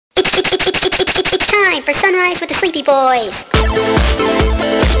time for Sunrise with the Sleepy Boys.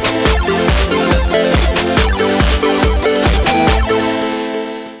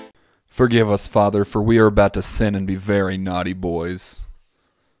 Forgive us, Father, for we are about to sin and be very naughty boys.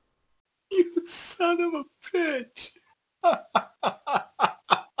 You son of a bitch.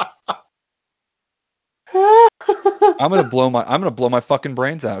 I'm gonna blow my fucking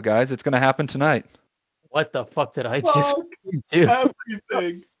brains out, guys. It's gonna happen tonight. What the fuck did I just do?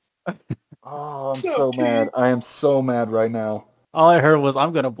 Everything. Oh, I'm So so Key- mad. I am so mad right now. All I heard was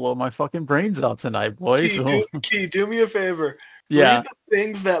I'm gonna blow my fucking brains out tonight, boys. Key, do me a favor. Yeah. Read the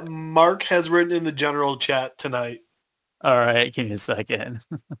things that Mark has written in the general chat tonight. All right, give me a second.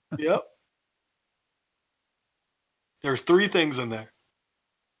 Yep. There's 3 things in there.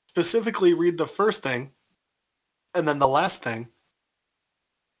 Specifically, read the first thing, and then the last thing,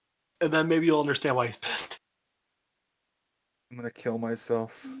 and then maybe you'll understand why he's pissed. I'm gonna kill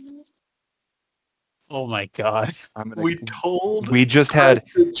myself. Oh my god. We told We just Craig had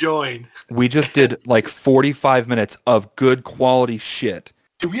to join. we just did like 45 minutes of good quality shit.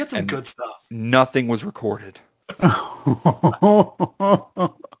 Dude, we had some And- good stuff. Nothing was recorded.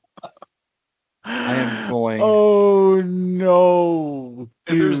 I am going. Oh no.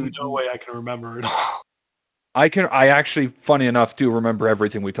 And there's Dude. no way I can remember it all. I actually, funny enough, do remember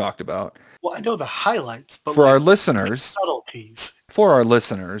everything we talked about. Well, I know the highlights, but For like, our listeners, subtleties.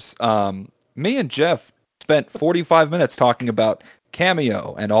 me and Jeff spent 45 minutes talking about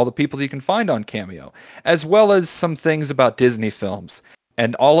Cameo and all the people that you can find on Cameo, as well as some things about Disney films.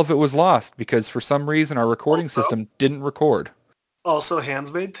 And all of it was lost because for some reason our recording Also- system didn't record. Also,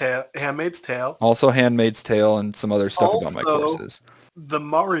 Handmaid's Tale. Also Handmaid's Tale and some other stuff about my Also- courses. The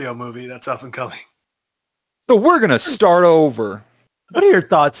Mario movie that's up and coming. So we're going to start over. What are your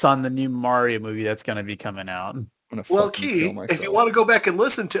thoughts on the new Mario movie that's gonna be coming out? I'm gonna Well, fucking Key, kill myself. if you want to go back and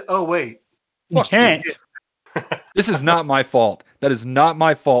listen to... Oh, wait. You Fuck can't. This is not my fault. That is not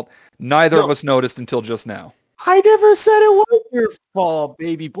my fault. Neither of No. us noticed until just now. I never said it was your fault,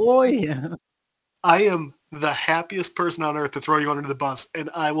 baby boy. I am the happiest person on earth to throw you under the bus, and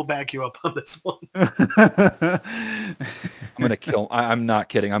I will back you up on this one. I'm gonna kill. I'm not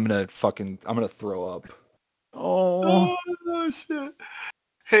kidding. I'm gonna throw up. Oh. Oh, shit.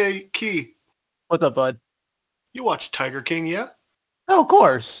 Hey, Key, What's up, bud? you watched Tiger King yet? Oh, of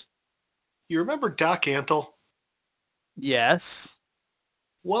course. You remember Doc Antle? Yes.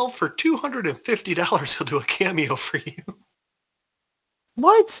 Well, for $250, he'll do a cameo for you.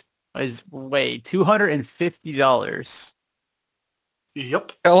 What? Wait, $250.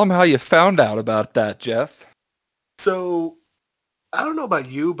 Yep. Tell him how you found out about that, Jeff. So, I don't know about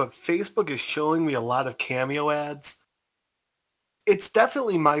you, but Facebook is showing me a lot of cameo ads. It's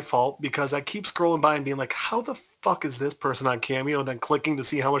definitely my fault because I keep scrolling by and being like, how the fuck is this person on Cameo? And then clicking to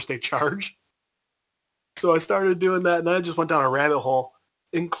see how much they charge. So I started doing that, and then I just went down a rabbit hole,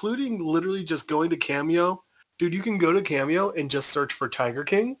 including literally just going to Cameo. Dude, you can go to Cameo and just search for Tiger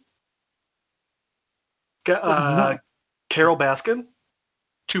King. Carol Baskin,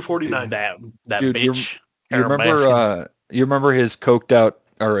 $249. That Dude, bitch. You Carol remember? Baskin. You remember his coked out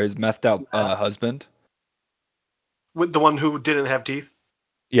or his methed out husband? With the one who didn't have teeth?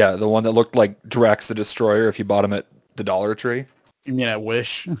 Yeah, the one that looked like Drax the Destroyer if you bought him at the Dollar Tree. You mean I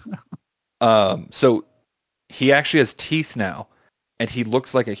wish? So he actually has teeth now, and he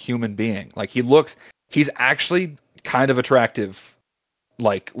looks like a human being. Like he's actually kind of attractive,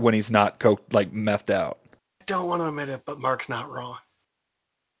 like when he's not coked, like methed out. I don't want to admit it, but Mark's not wrong.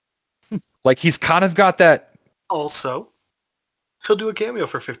 Like he's kind of got that. Also, he'll do a cameo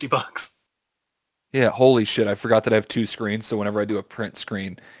for $50. Yeah, holy shit! I forgot that I have 2 screens, so whenever I do a print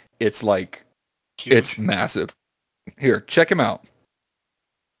screen, it's like Huge. it's massive. Here, check him out.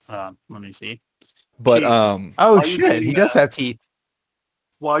 Let me see. But Key. Oh Are you shit, doing he does that? have teeth.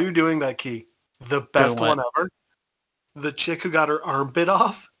 While you're doing that, Key, the best what? one ever, the chick who got her arm bit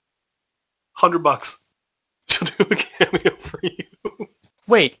off, $100. She'll do a cameo for you.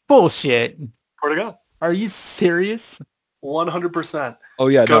 Wait, bullshit. Swear to God, Are you serious? 100%. oh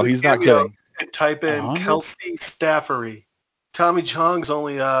yeah, Go no, to he's not Cameo kidding. And type in 100? Kelsey Staffery. Tommy Chong's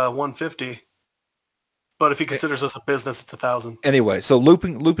only $150, but if he considers us a business, it's $1,000. Anyway, so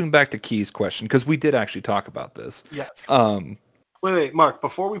looping back to Key's question because we did actually talk about this. Yes. Um, Wait, Mark.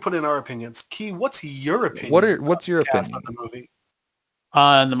 Before we put in our opinions, Key, what's your opinion? what's your cast opinion? on the movie?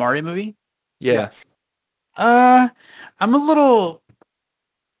 On the Mario movie? Yeah. Yes. I'm a little.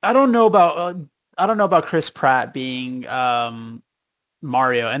 I don't know about Chris Pratt being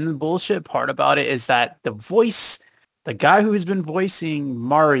Mario, and the bullshit part about it is that the guy who's been voicing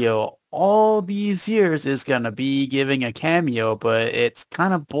Mario all these years is gonna be giving a cameo, but it's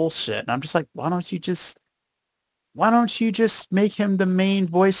kind of bullshit. And I'm just like, why don't you just make him the main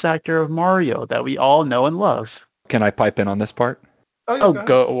voice actor of Mario that we all know and love? Can I pipe in on this part? Oh, yeah, Oh, go ahead.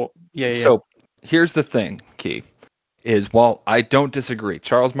 go. Yeah. So here's the thing, Key, is while I don't disagree,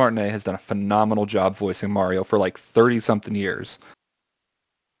 Charles Martinet has done a phenomenal job voicing Mario for like 30-something years.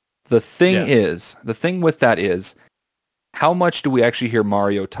 The thing with that is, how much do we actually hear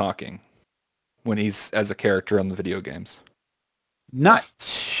Mario talking when he's as a character in the video games? Not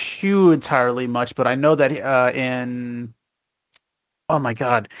too entirely much, but I know that oh my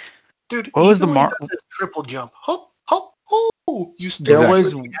God, Dude, what was the even when he does his triple jump, hop, hop, oh, you still There hear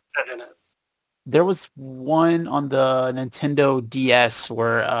was- the accent in it. there was one on the Nintendo DS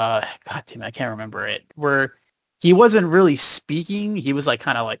where God damn it, I can't remember it, where he wasn't really speaking. He was like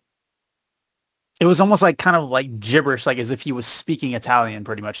kind of like, it was almost like kind of like gibberish, like as if he was speaking Italian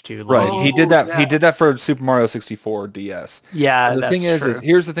pretty much too. Like, Right. He did Oh, that. yeah. He did that for Super Mario 64 DS. yeah, And the that's thing is true.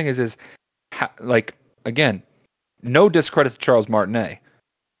 here's the thing is like, again, no discredit to Charles Martinet,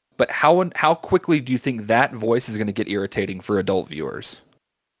 but how quickly do you think that voice is going to get irritating for adult viewers?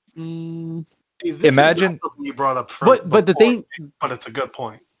 Mm, See, this Imagine- is not something you brought up but the before, thing, but it's a good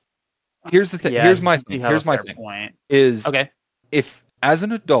point. Here's the thing. yeah, Here's my you thing. have Here's a my fair thing. point. Is Okay, if as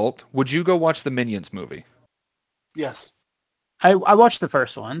an adult, would you go watch the Minions movie? Yes. I watched the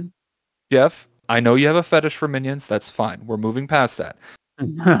first one. Jeff, I know you have a fetish for Minions. That's fine. We're moving past that.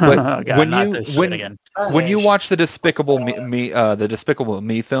 God, when not you- this shit when- again. When you Spanish. watch the Despicable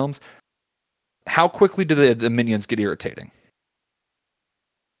Me films, how quickly do the Minions get irritating?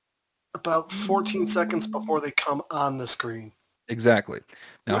 About 14 seconds before they come on the screen. Exactly.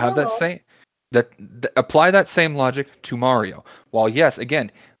 Now have Wow. that same apply that same logic to Mario. While yes,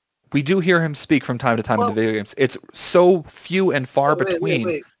 again, we do hear him speak from time to time in Well- the video games. It's so few and far between.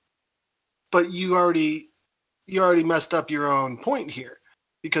 Wait. But you already messed up your own point here.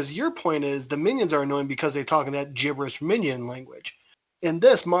 Because your point is the minions are annoying because they talk in that gibberish minion language. In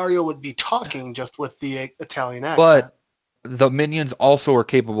this, Mario would be talking just with the Italian accent. But the Minions also are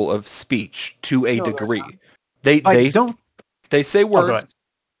capable of speech to a No, they're degree. not. They say go words. ahead.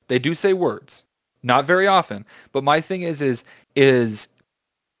 They do say words. Not very often. But my thing is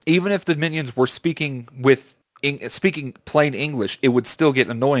even if the Minions were speaking speaking plain English, it would still get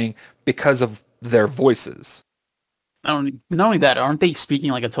annoying because of their voices. Not only that, aren't they speaking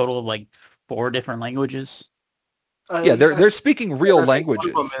like a total of like 4 different languages? Yeah, they're speaking real I think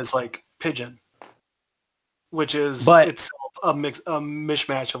languages. One of them is like Pidgin, which is But- itself a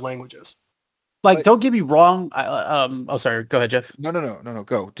mishmash of languages. Like, But- don't get me wrong. Oh, sorry. Go ahead, Jeff. No.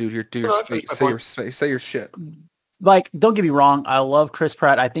 Go. Do your No, I finished my say your shit. Like, don't get me wrong. I love Chris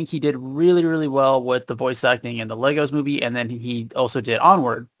Pratt. I think he did really, really well with the voice acting in the Legos movie, and then he also did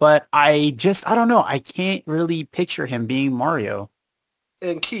Onward. But I don't know. I can't really picture him being Mario.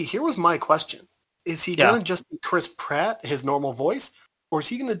 And Key, here was my question. Is he Yeah. going to just be Chris Pratt, his normal voice, or is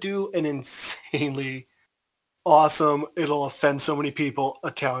he going to do an insanely awesome, it'll offend so many people,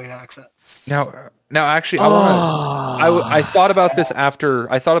 Italian accent? Now actually I thought about this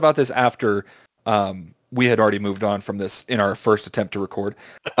after we had already moved on from this in our first attempt to record.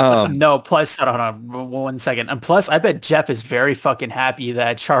 No, plus, hold on 1 second. And plus, I bet Jeff is very fucking happy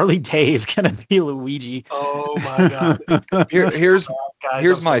that Charlie Day is going to be Luigi. Oh my god. It's gonna be so Here's bad, guys.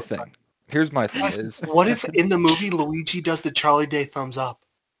 here's I'm my so thing. sorry. Here's my thing Guys, is what if in the movie Luigi does the Charlie Day thumbs up?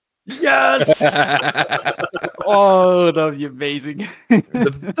 Yes! Oh, that would be amazing.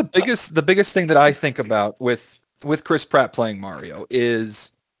 the biggest thing that I think about with Chris Pratt playing Mario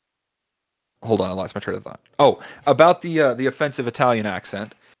is, hold on, I lost my train of thought. Oh, about the offensive Italian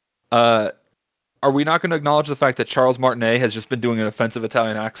accent. Are we not going to acknowledge the fact that Charles Martinet has just been doing an offensive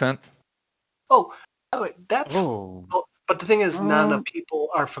Italian accent? Oh, by the way, that's... Oh. But the thing is, not enough people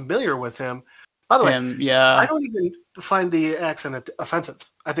are familiar with him. By the way, I Yeah. don't even find the accent offensive.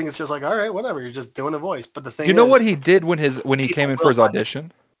 I think it's just like, all right, whatever. You're just doing a voice. But the thing You know is, what he did when he people came in will for his find it.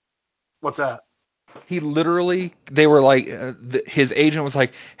 audition? What's that? He literally, they were like, his agent was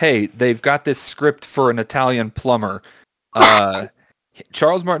like, hey, they've got this script for an Italian plumber.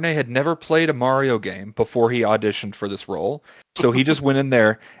 Charles Martinet had never played a Mario game before he auditioned for this role. So he just went in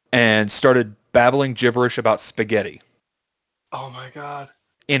there and started babbling gibberish about spaghetti Oh my god.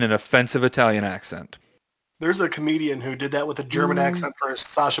 in an offensive Italian accent. There's a comedian who did that with a German accent for a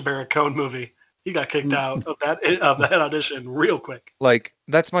Sacha Baron Cohen movie. He got kicked out of that audition real quick. Like,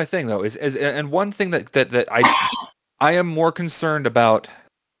 that's my thing though, is and one thing that I am more concerned about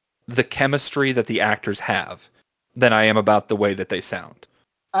the chemistry that the actors have than I am about the way that they sound.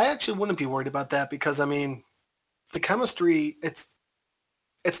 I actually wouldn't be worried about that because, I mean, the chemistry,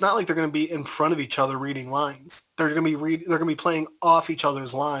 it's not like they're going to be in front of each other reading lines. They're going to be they're going to be playing off each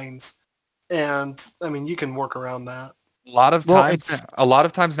other's lines, and I mean you can work around that. A lot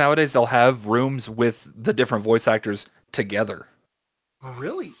of times nowadays they'll have rooms with the different voice actors together.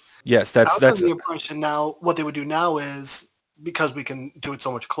 Really? Yes, I was that's under the impression now what they would do now is, because we can do it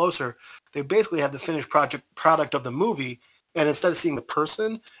so much closer, they basically have the finished product of the movie, and instead of seeing the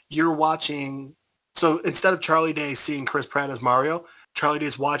person, you're watching. So instead of Charlie Day seeing Chris Pratt as Mario, Charlie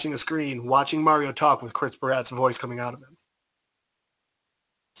Day's watching a screen, watching Mario talk with Chris Pratt's voice coming out of him.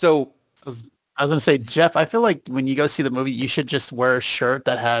 so I was gonna say, Jeff, I feel like when you go see the movie, you should just wear a shirt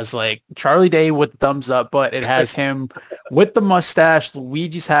that has like Charlie Day with thumbs up, but it has him with the mustache,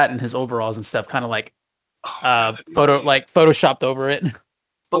 Luigi's hat, and his overalls and stuff, kind of like photoshopped over it.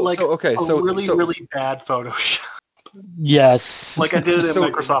 But like really so bad Photoshop. Yes. Like I did it in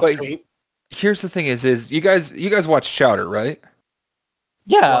Microsoft Paint. Here's the thing is you guys watch Chowder, right?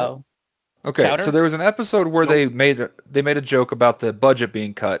 Yeah. Okay, Chowder? so there was an episode where they made a joke about the budget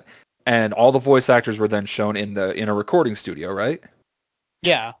being cut, and all the voice actors were then shown in a recording studio, right?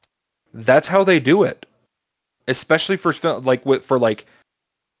 Yeah. That's how they do it, especially for film, for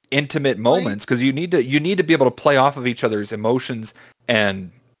intimate moments, because you need to be able to play off of each other's emotions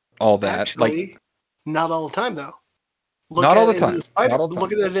and all that. Actually, not all the time though. Not all the time.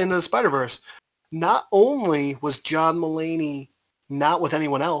 Look at it in the Spider-Verse. Not only was John Mulaney not with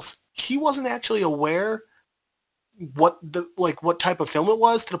anyone else, he wasn't actually aware what type of film it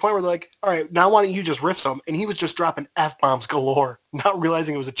was, to the point where they're like, all right, now why don't you just riff some? And he was just dropping F-bombs galore, not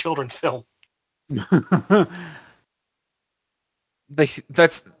realizing it was a children's film.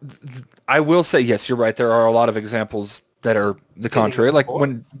 I will say, yes, you're right. There are a lot of examples that are the contrary.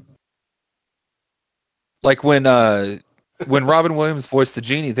 When Robin Williams voiced the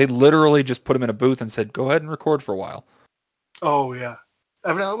genie, they literally just put him in a booth and said, go ahead and record for a while. Oh, yeah.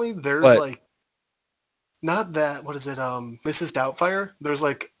 Evidently, there's not that, what is it, Mrs. Doubtfire?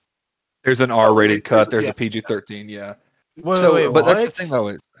 There's an R-rated cut. There's a PG-13, yeah. But that's the thing, though,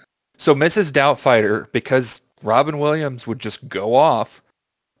 is so Mrs. Doubtfire, because Robin Williams would just go off,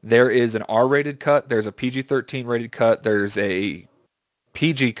 there is an R-rated cut, there's a PG-13 rated cut, there's a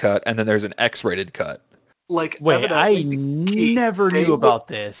PG cut, and then there's an X-rated cut. I never knew about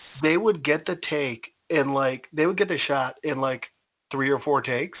this. They would get the take and they would get the shot in 3 or 4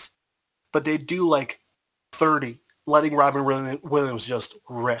 takes, but they do 30, letting Robin Williams just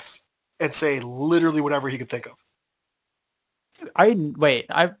riff and say literally whatever he could think of. You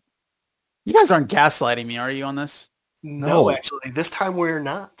guys aren't gaslighting me, are you, on this? No, actually, this time we're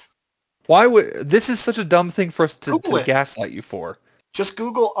not. Why would this is such a dumb thing for us to gaslight you for? Just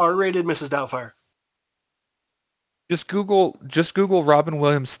Google R-rated Mrs. Doubtfire. Just Google Robin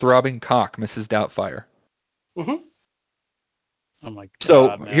Williams throbbing cock, Mrs. Doubtfire. Mm-hmm. Oh my god.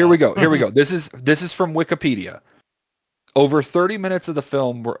 So here we go. This is from Wikipedia. Over 30 minutes of the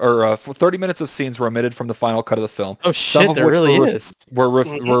film, 30 minutes of scenes were omitted from the final cut of the film. Oh shit, some of there which really is.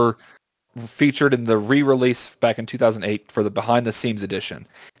 Were featured in the re-release back in 2008 for the behind-the-scenes edition.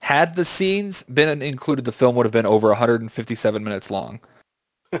 Had the scenes been included, the film would have been over 157 minutes long.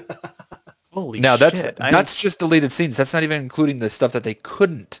 Holy now shit. That's just deleted scenes. That's not even including the stuff that they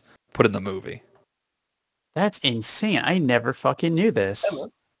couldn't put in the movie. That's insane. I never fucking knew this.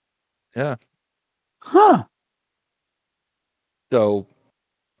 Yeah. Huh. So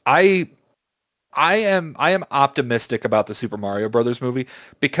I am optimistic about the Super Mario Brothers movie,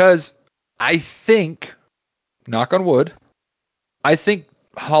 because I think, knock on wood, I think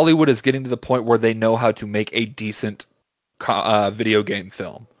Hollywood is getting to the point where they know how to make a decent video game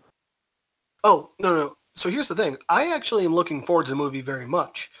film. Oh, no. So here's the thing. I actually am looking forward to the movie very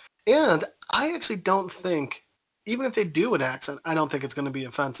much. And I actually don't think, even if they do an accent, I don't think it's going to be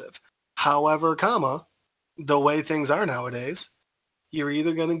offensive. However, the way things are nowadays, you're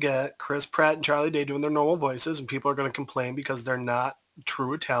either going to get Chris Pratt and Charlie Day doing their normal voices, and people are going to complain because they're not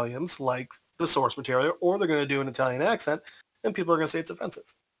true Italians like the source material, or they're going to do an Italian accent, and people are going to say it's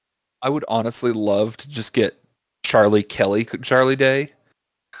offensive. I would honestly love to just get Charlie Day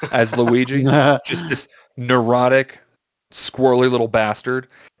as Luigi, just this neurotic, squirrely little bastard,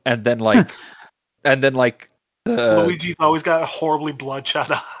 and then Luigi's always got horribly bloodshot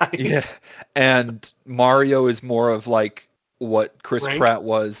eyes. Yeah, and Mario is more of what Chris Pratt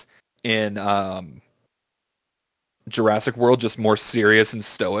was in Jurassic World, just more serious and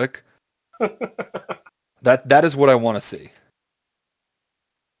stoic. That is what I want to see.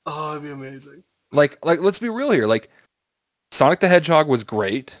 Oh, that'd be amazing. Let's be real here. Sonic the Hedgehog was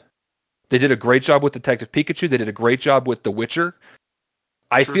great. They did a great job with Detective Pikachu. They did a great job with The Witcher.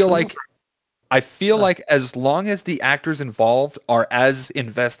 I feel like I feel like as long as the actors involved are as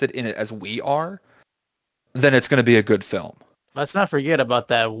invested in it as we are, then it's going to be a good film. Let's not forget about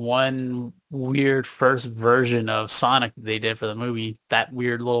that one weird first version of Sonic they did for the movie. That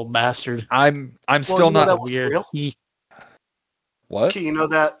weird little bastard. I'm still you know not that was weird. real? what? Okay, you know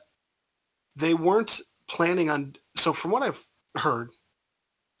that they weren't planning on. So from what I've heard,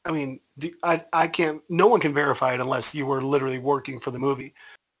 I mean, I can't. No one can verify it unless you were literally working for the movie.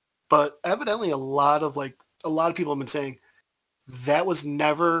 But evidently, a lot of people have been saying that was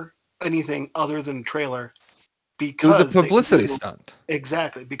never anything other than a trailer It because was a publicity they knew, stunt.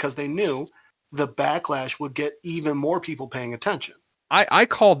 exactly, because they knew the backlash would get even more people paying attention. I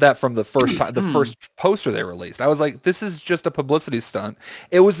called that from the first time, the first poster they released. I was like, this is just a publicity stunt.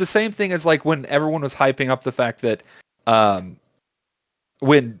 It was the same thing as like when everyone was hyping up the fact that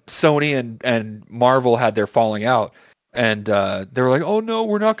when Sony and Marvel had their falling out, and they were like, oh no,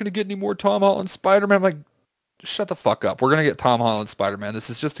 we're not going to get any more Tom Holland Spider-Man. I'm like, shut the fuck up. We're going to get Tom Holland Spider-Man. This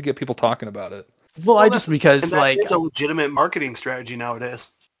is just to get people talking about it. Well, I that's- just because And that like is a legitimate marketing strategy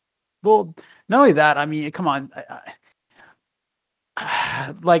nowadays. well, not only that, I mean, come on.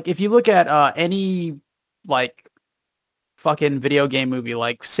 Like if you look at any like fucking video game movie,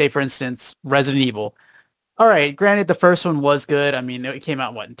 like say for instance Resident Evil. All right, granted the first one was good. I mean, it came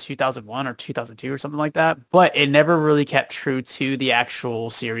out in 2001 or 2002 or something like that, but it never really kept true to the actual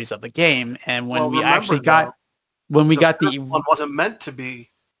series of the game. And when we actually got the first one wasn't meant to be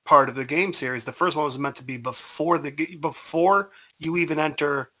part of the game series. The first one was meant to be before you even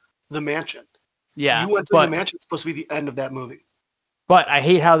enter the mansion. yeah, You enter the mansion is supposed to be the end of that movie. But I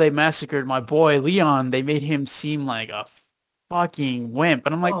hate how they massacred my boy Leon. They made him seem like a fucking wimp,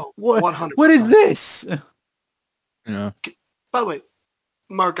 and I'm like, what? 100%. What is this? Yeah. By the way,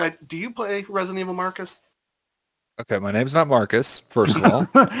 Mark, do you play Resident Evil, Marcus? Okay, my name's not Marcus, first of all.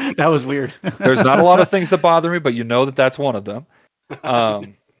 That was weird. There's not a lot of things that bother me, but you know that that's one of them.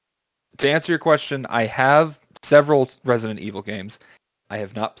 To answer your question, I have several Resident Evil games. I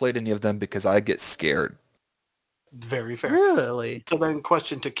have not played any of them because I get scared. Very fair. Really? So then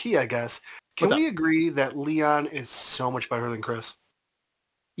question to Key, I guess. Can we agree that Leon is so much better than Chris?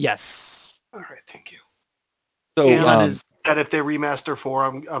 Yes. All right, thank you. So And that if they remaster 4,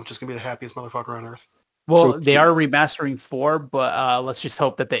 I'm just going to be the happiest motherfucker on earth. Well, they are remastering 4, but let's just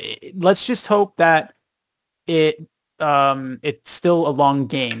hope that it's still a long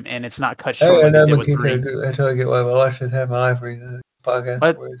game and it's not cut short. I totally get why my wife has had my life reason this podcast.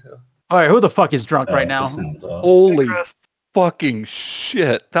 All right, who the fuck is drunk right now? Holy fucking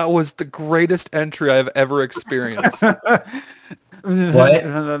shit. That was the greatest entry I've ever experienced. What?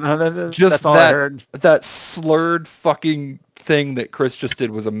 Just That's all I heard. That slurred fucking thing that Chris just did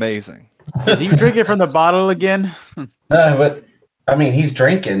was amazing. Is he drinking from the bottle again? But I mean, he's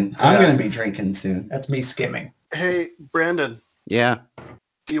drinking. I'm going to be drinking soon. That's me skimming. Hey, Brandon. Yeah.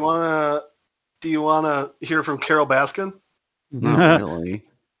 Do you wanna hear from Carol Baskin? Not really.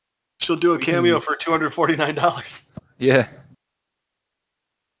 She'll do a cameo for $249. Yeah.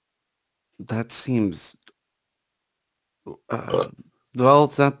 That seems... well,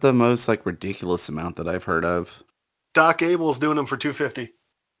 it's not the most like ridiculous amount that I've heard of. Doc Abel's doing them for $250.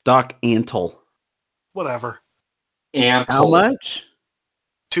 Doc Antle. Whatever. And How much?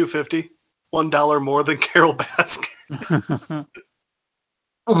 $250. $1 more than Carol Baskin.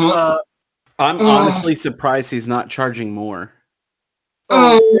 I'm honestly surprised he's not charging more.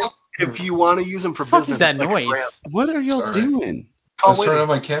 If you want to use them for Fuck business, is that it's like noise? What are y'all doing? I was turning on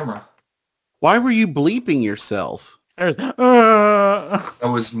my camera. Why were you bleeping yourself? There's I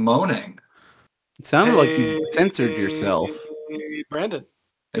was moaning. It sounded like you censored yourself. Hey, Brandon,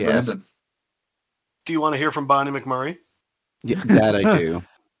 Hey, Yes. Brandon. do you want to hear from Bonnie McMurray? Yeah, that I do.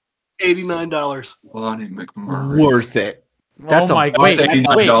 $89. Bonnie McMurray. Worth it. That's oh my Most wait,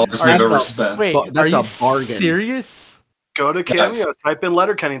 $89 we've ever that's spent. wait, That's are you a bargain. serious? Go to Yes. Cameo. Type in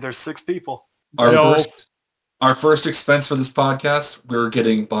Letterkenny. There's 6 people. Our first expense for this podcast, we're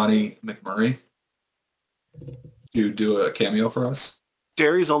getting Bonnie McMurray to do a cameo for us.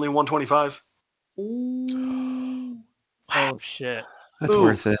 Derry's only $125. Oh shit! That's Ooh.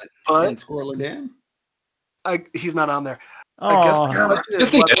 worth it. But Squirrely Dan? he's not on there. I guess the Oh, question Yes,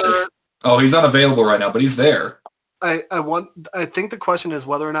 is he whether is. Oh, he's unavailable right now, but he's there. I think the question is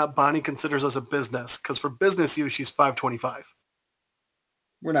whether or not Bonnie considers us a business, because for business use she's $525.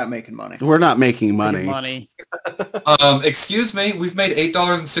 We're not making money. We're not making money. money. Excuse me, we've made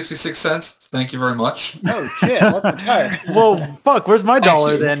 $8.66. Thank you very much. Oh shit, let's retire. Well, fuck. Where's my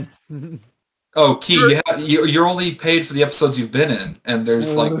dollar you. then? Oh, Key, you're only paid for the episodes you've been in, and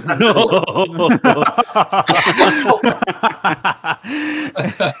there's like...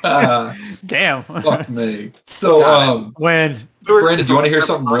 Damn. Fuck me. So, When Brandon, do you want to hear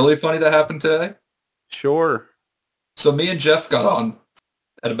something really funny that happened today? Sure. So me and Jeff got on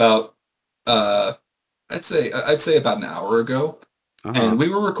at about, I'd say about an hour ago, and we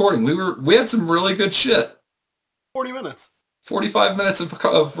were recording. We had some really good shit. 40 minutes. 45 minutes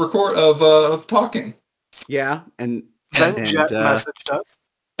of talking. Yeah, and Then Jet messaged us.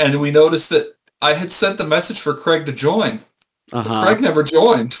 And we noticed that I had sent the message for Craig to join. But Uh-huh. Craig never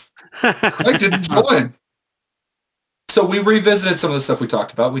joined. Craig didn't join. So we revisited some of the stuff we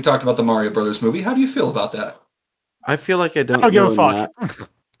talked about. We talked about the Mario Brothers movie. How do you feel about that? I feel like I don't I don't give know a fuck. enough.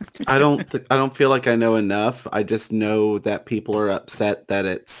 I don't feel like I know enough. I just know that people are upset that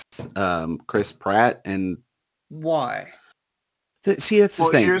it's Chris Pratt, and Why? see, that's the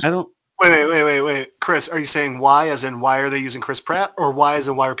Well, thing. here's- I don't. Wait. Chris, are you saying why, as in why are they using Chris Pratt, or why as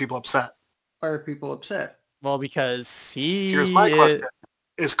in why are people upset? Why are people upset? Well, because he Here's my question.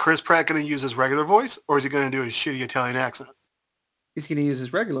 Is Chris Pratt going to use his regular voice, or is he going to do a shitty Italian accent? He's going to use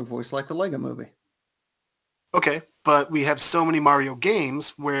his regular voice like the Lego movie. Okay, but we have so many Mario games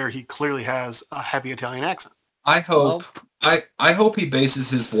where he clearly has a heavy Italian accent. I hope I hope he bases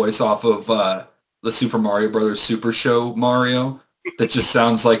his voice off of the Super Mario Brothers Super Show Mario that just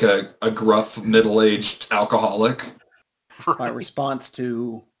sounds like a gruff middle-aged alcoholic. My response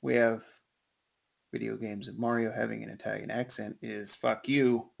to we have video games of Mario having an Italian accent is fuck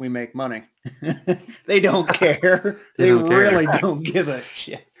you, we make money. They don't care. They They don't care. really don't give a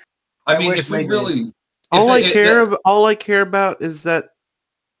shit. I mean, wish if we they did. really... All I care about is that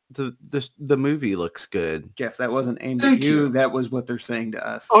the movie looks good. Jeff, that wasn't aimed Thank at you. you. That was what they're saying to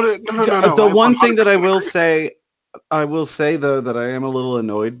us. Oh, no. The I one thing that I 100% will agree. say though that I am a little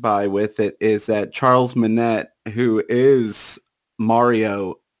annoyed by with it is that Charles Minette, who is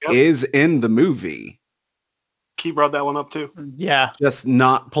Mario, Yep. is in the movie, Key brought that one up too. Yeah. just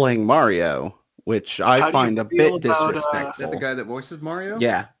not playing Mario, which How do I you find a feel bit about, Is disrespectful. that the guy that voices Mario?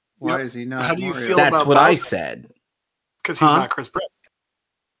 Yeah, Why Yep. is he not How do you Mario? feel that's about what I Bowser? said. Because he's Huh? not Chris Pratt.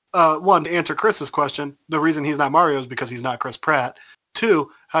 One, to answer Chris's question, the reason he's not Mario is because he's not Chris Pratt. Two,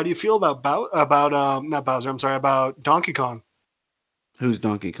 how do you feel about not Bowser? I'm sorry, about Donkey Kong. Who's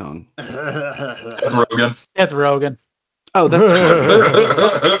Donkey Kong? Seth Rogen. Seth Rogen. Oh, that's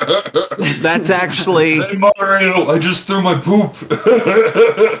that's actually Hey Mario, I just threw my poop.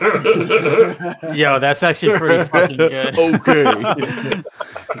 Yo, that's actually pretty fucking good. okay.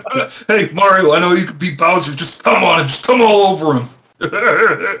 Hey Mario, I know you could beat Bowser. Just come on, just come all over him.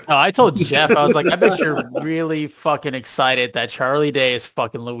 No, I told Jeff, I was like, I bet you're really fucking excited that Charlie Day is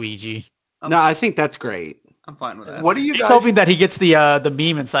fucking Luigi. No, I think that's great. I'm fine with that. What do you He's guys? hoping that he gets the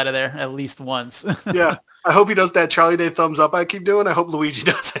meme inside of there at least once. Yeah, I hope he does that Charlie Day thumbs up I keep doing. I hope Luigi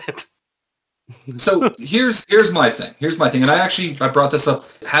does it. So here's my thing. And I brought this up.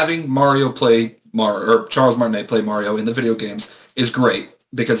 Having Mario play or Charles Martinet play Mario in the video games is great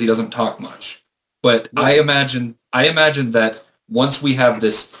because he doesn't talk much. But I imagine that once we have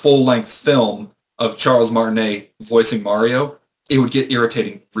this full-length film of Charles Martinet voicing Mario, it would get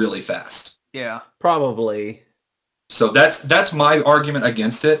irritating really fast. Yeah. Probably. So that's my argument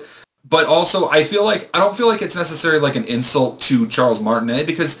against it. But also, I don't feel like it's necessarily like an insult to Charles Martinet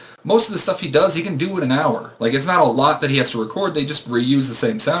because most of the stuff he does, he can do in an hour. Like, it's not a lot that he has to record. They just reuse the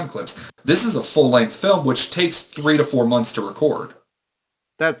same sound clips. This is a full-length film, which takes 3 to 4 months to record.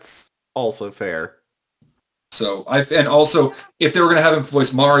 That's also fair. So, and also, if they were going to have him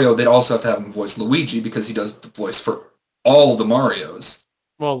voice Mario, they'd also have to have him voice Luigi because he does the voice for all the Marios.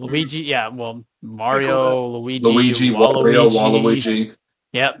 Well, Luigi, yeah. Well, Mario, Luigi, Wario, Waluigi.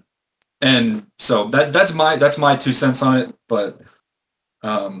 Yep. And so that's my 2 cents on it. But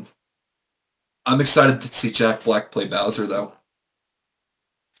I'm excited to see Jack Black play Bowser, though.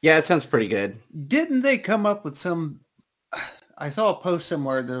 Yeah, it sounds pretty good. Didn't they come up with some... I saw a post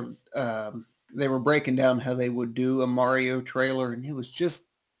somewhere that they were breaking down how they would do a Mario trailer, and it was just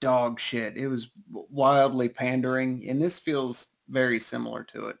dog shit. It was wildly pandering, and this feels very similar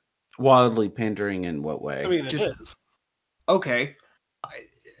to it. Wildly pandering in what way? I mean, it Just- is. Okay.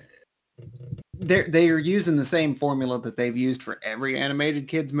 They are using the same formula that they've used for every animated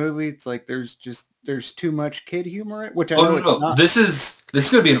kids movie. It's like there's too much kid humor, which I know it's no. not. This is going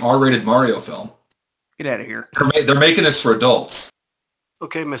to be an R-rated Mario film. Get out of here. They're making this for adults.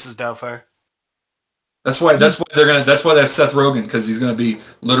 Okay, Mrs. Doubtfire. That's why they have Seth Rogen, because he's going to be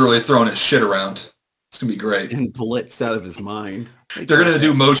literally throwing his shit around. It's going to be great. And blitzed out of his mind. They're going to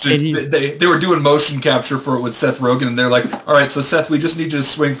do motion. They were doing motion capture for it with Seth Rogen, and they're like, all right, so Seth, we just need you to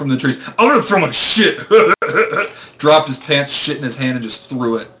swing from the trees. I'm going to throw my shit. Dropped his pants, shit in his hand, and just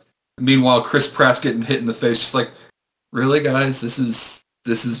threw it. Meanwhile, Chris Pratt's getting hit in the face, just like, really, guys, this is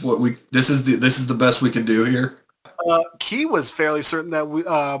the best we can do here. Key was fairly certain that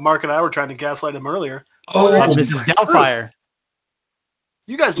Mark and I were trying to gaslight him earlier. Oh, Mrs. Doubtfire.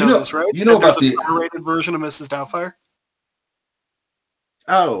 You guys know this, right? You know about the underrated version of Mrs. Doubtfire?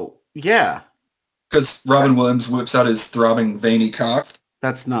 Oh, yeah. Because Robin Williams whips out his throbbing, veiny cock.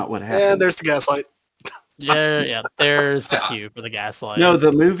 That's not what happened. And there's the gaslight. Yeah, there's the cue for the gaslight. No,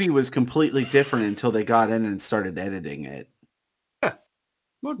 the movie was completely different until they got in and started editing it. Yeah.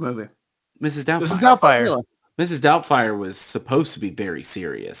 What movie? Mrs. Doubtfire. Mrs. Doubtfire. Really? Mrs. Doubtfire was supposed to be very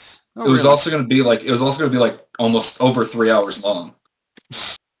serious. Oh, It was really? also going to be like almost over 3 hours long.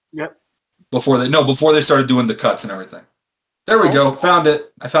 Yep. Before they started doing the cuts and everything. There we go. Found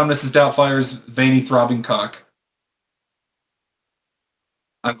it. I found Mrs. Doubtfire's veiny, throbbing cock.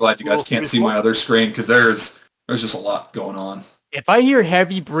 I'm glad you guys can't see my other screen because there's just a lot going on. If I hear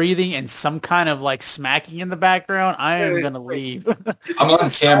heavy breathing and some kind of like smacking in the background, I am going to leave. I'm on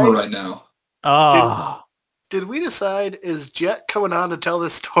camera right now. Oh. Did we decide, is Jet coming on to tell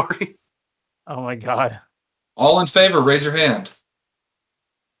this story? Oh my God. All in favor, raise your hand.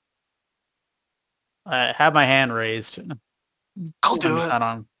 I have my hand raised. I'll do it.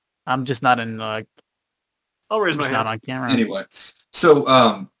 I'm just not in I'll raise my hand. not on camera. Anyway,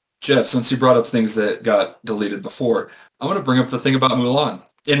 so Jeff, since you brought up things that got deleted before, I want to bring up the thing about Mulan.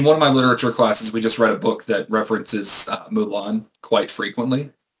 In one of my literature classes, we just read a book that references Mulan quite frequently.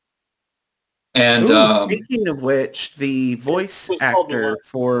 And speaking of which, the voice actor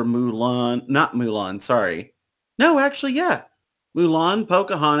for Mulan, not Mulan, sorry. No, actually, yeah. Mulan,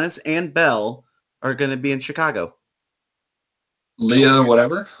 Pocahontas, and Belle are going to be in Chicago. Leah,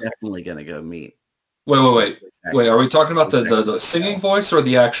 whatever? Definitely going to go meet. Wait. Are we talking about the singing voice or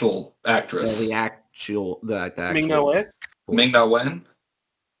the actual actress? The actual. Ming-Na Wen? Ming-Na Wen?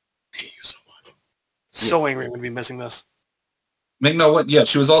 I hate you so much. So angry I'm going to be missing this. Ming-Na Wen, yeah,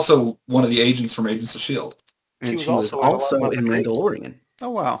 she was also one of the agents from Agents of S.H.I.E.L.D. And she was also in Mandalorian. Oh,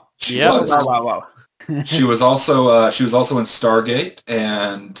 wow. She was. Wow. She was also in Stargate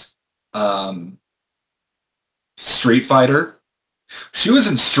and Street Fighter. She was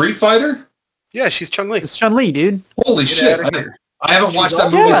in Street Fighter? Yeah, she's Chun-Li. It's Chun-Li, dude. Holy shit. I haven't watched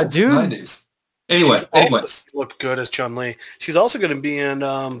that movie since the 90s. Anyway. She looked good as Chun-Li. She's also going to be in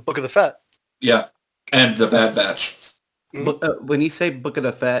Book of the Fett. Yeah, and The Bad Batch. When you say Book of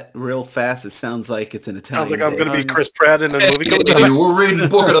the Fett real fast, it sounds like it's an Italian. Sounds like I'm going to be Chris Pratt in a movie. Hey, we're reading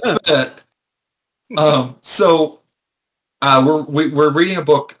Book of the Fett. We're reading a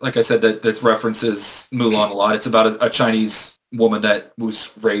book, like I said, that references Mulan a lot. It's about a Chinese woman that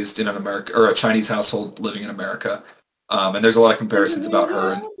was raised in a Chinese household living in America. And there's a lot of comparisons about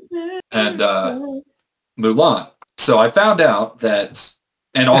her and Mulan. So I found out that,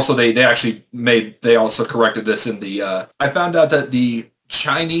 and also they also corrected this in the, I found out that the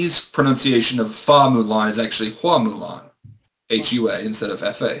Chinese pronunciation of Fa Mulan is actually Hua Mulan, Hua instead of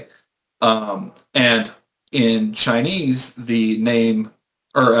Fa. And in Chinese, the name,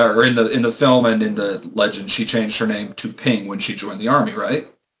 or in the film and in the legend, she changed her name to Ping when she joined the army, right?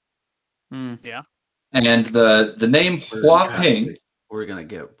 Yeah. And the name Hua Ping. We're gonna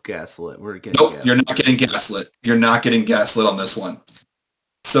get gaslit. Nope, you're not getting gaslit. You're not getting gaslit on this one.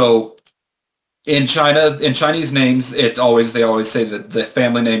 So in Chinese names, they always say the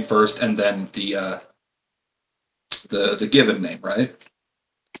family name first and then the given name, right?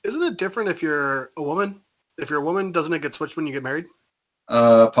 Isn't it different if you're a woman? If you're a woman, doesn't it get switched when you get married?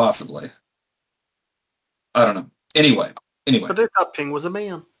 Possibly. I don't know. Anyway. But they thought Ping was a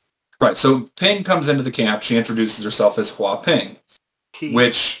man. Right, so Ping comes into the camp. She introduces herself as Hua Ping,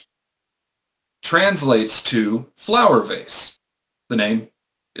 which translates to flower vase. The name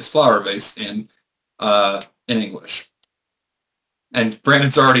is flower vase in English. And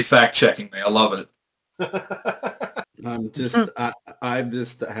Brandon's already fact-checking me. I love it. I'm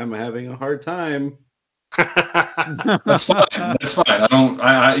having a hard time. That's fine. That's fine.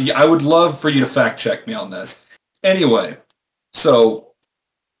 I would love for you to fact check me on this. Anyway, so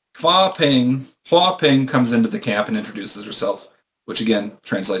Hua Ping comes into the camp and introduces herself, which again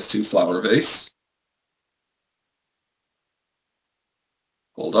translates to flower vase.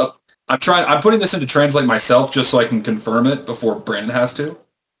 Hold up. I'm putting this into translate myself just so I can confirm it before Brandon has to.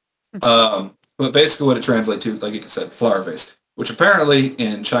 But basically what it translates to, like you said, flower vase, which apparently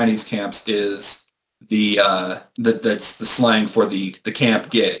in Chinese camps is that's the slang for the camp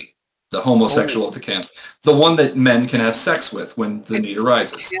gay. The homosexual of the camp. The one that men can have sex with when the need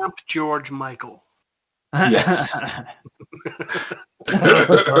arises. Camp George Michael. Yes.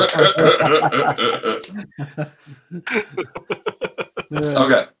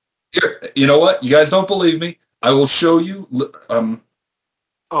 Okay. Here, you know what? You guys don't believe me. I will show you.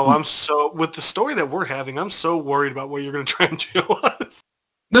 I'm so with the story that we're having. I'm so worried about what you're going to try and show us.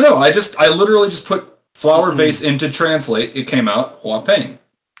 No. I literally just put flower vase into translate. It came out Hua Ping.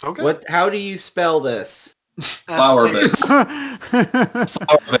 Okay. How do you spell this? Flower vase. Flower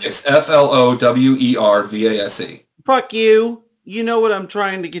vase. FLOWERVASE. Fuck you. You know what I'm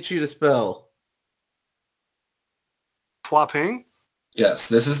trying to get you to spell. Hua Ping? Yes,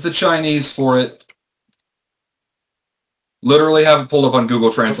 this is the Chinese for it. Literally have it pulled up on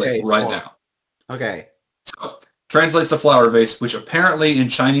Google Translate right now. Okay. So, translates to flower vase, which apparently in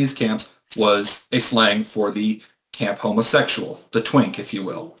Chinese camps was a slang for the camp homosexual, the twink, if you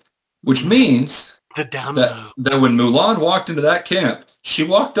will. Which means that when Mulan walked into that camp, she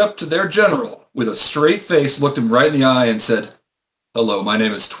walked up to their general with a straight face, looked him right in the eye, and said, "Hello, my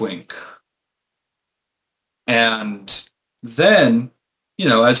name is Twink." And then,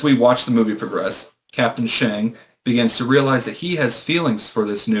 as we watch the movie progress, Captain Shang begins to realize that he has feelings for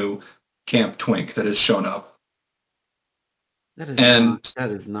this new camp twink that has shown up. That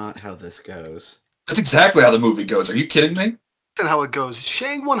is not how this goes. That's exactly how the movie goes. Are you kidding me? That's how it goes.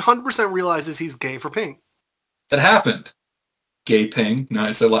 Shang 100% realizes he's gay for Ping. That happened. Gay Ping.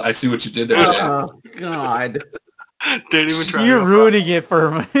 Nice. I see what you did there, Jay. Oh, God. Didn't even try. You're ruining it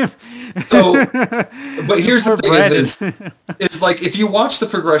for him. So, but here's the thing is like, if you watch the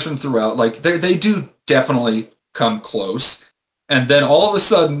progression throughout, like, they do definitely come close. And then all of a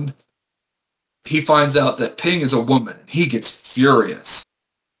sudden, he finds out that Ping is a woman. He gets furious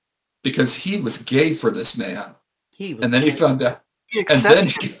because he was gay for this man. And then he found out. And then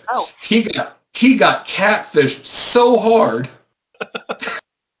he got catfished so hard.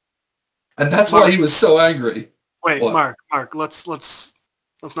 And that's why he was so angry. Wait, what? Mark, let's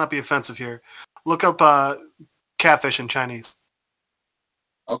not be offensive here. Look up catfish in Chinese.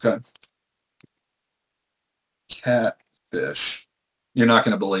 Okay. Catfish. You're not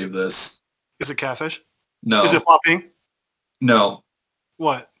going to believe this. Is it catfish? No. Is it Hua Ping? No.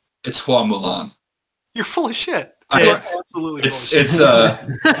 What? It's Hua Mulan. You're full of shit. You're absolutely full of shit.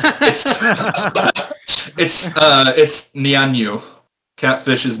 It's Nianyu.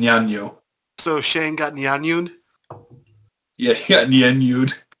 Catfish is Nianyu. So Shang got Nianyu'd? Yeah, he got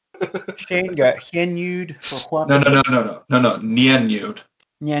Nianyu'd. Shane got Hyenyu'd for Hua No. Nianyu'd.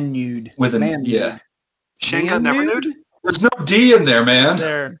 Nyenyu'd. With an yeah. Shane got never nude? There's no D in there,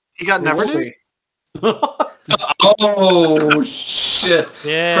 man. He got never nude? Oh shit!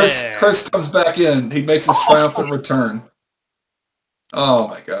 Yeah. Chris comes back in. He makes his triumphant return. Oh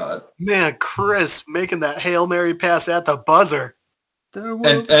my god! Man, Chris making that Hail Mary pass at the buzzer. And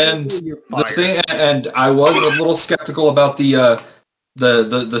the thing, and I was a little skeptical about the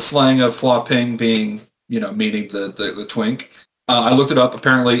slang of Hua Ping being, meaning the twink. I looked it up.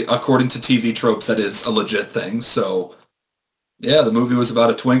 Apparently, according to TV tropes, that is a legit thing. So, yeah, the movie was about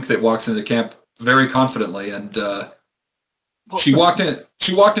a twink that walks into camp very confidently, and she walked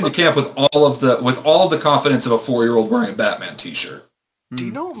into camp with all of the confidence of a 4-year-old wearing a Batman T-shirt. Do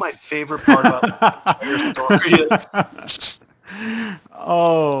you know what my favorite part about your story is?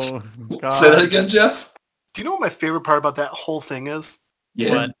 Oh, God. Say that again, Jeff. Do you know what my favorite part about that whole thing is?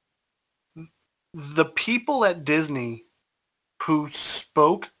 Yeah. What? The people at Disney who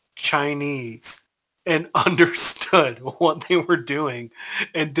spoke Chinese and understood what they were doing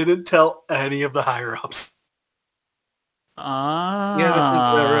and didn't tell any of the higher-ups.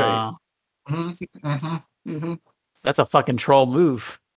 Yeah, that's right. That's a fucking troll move.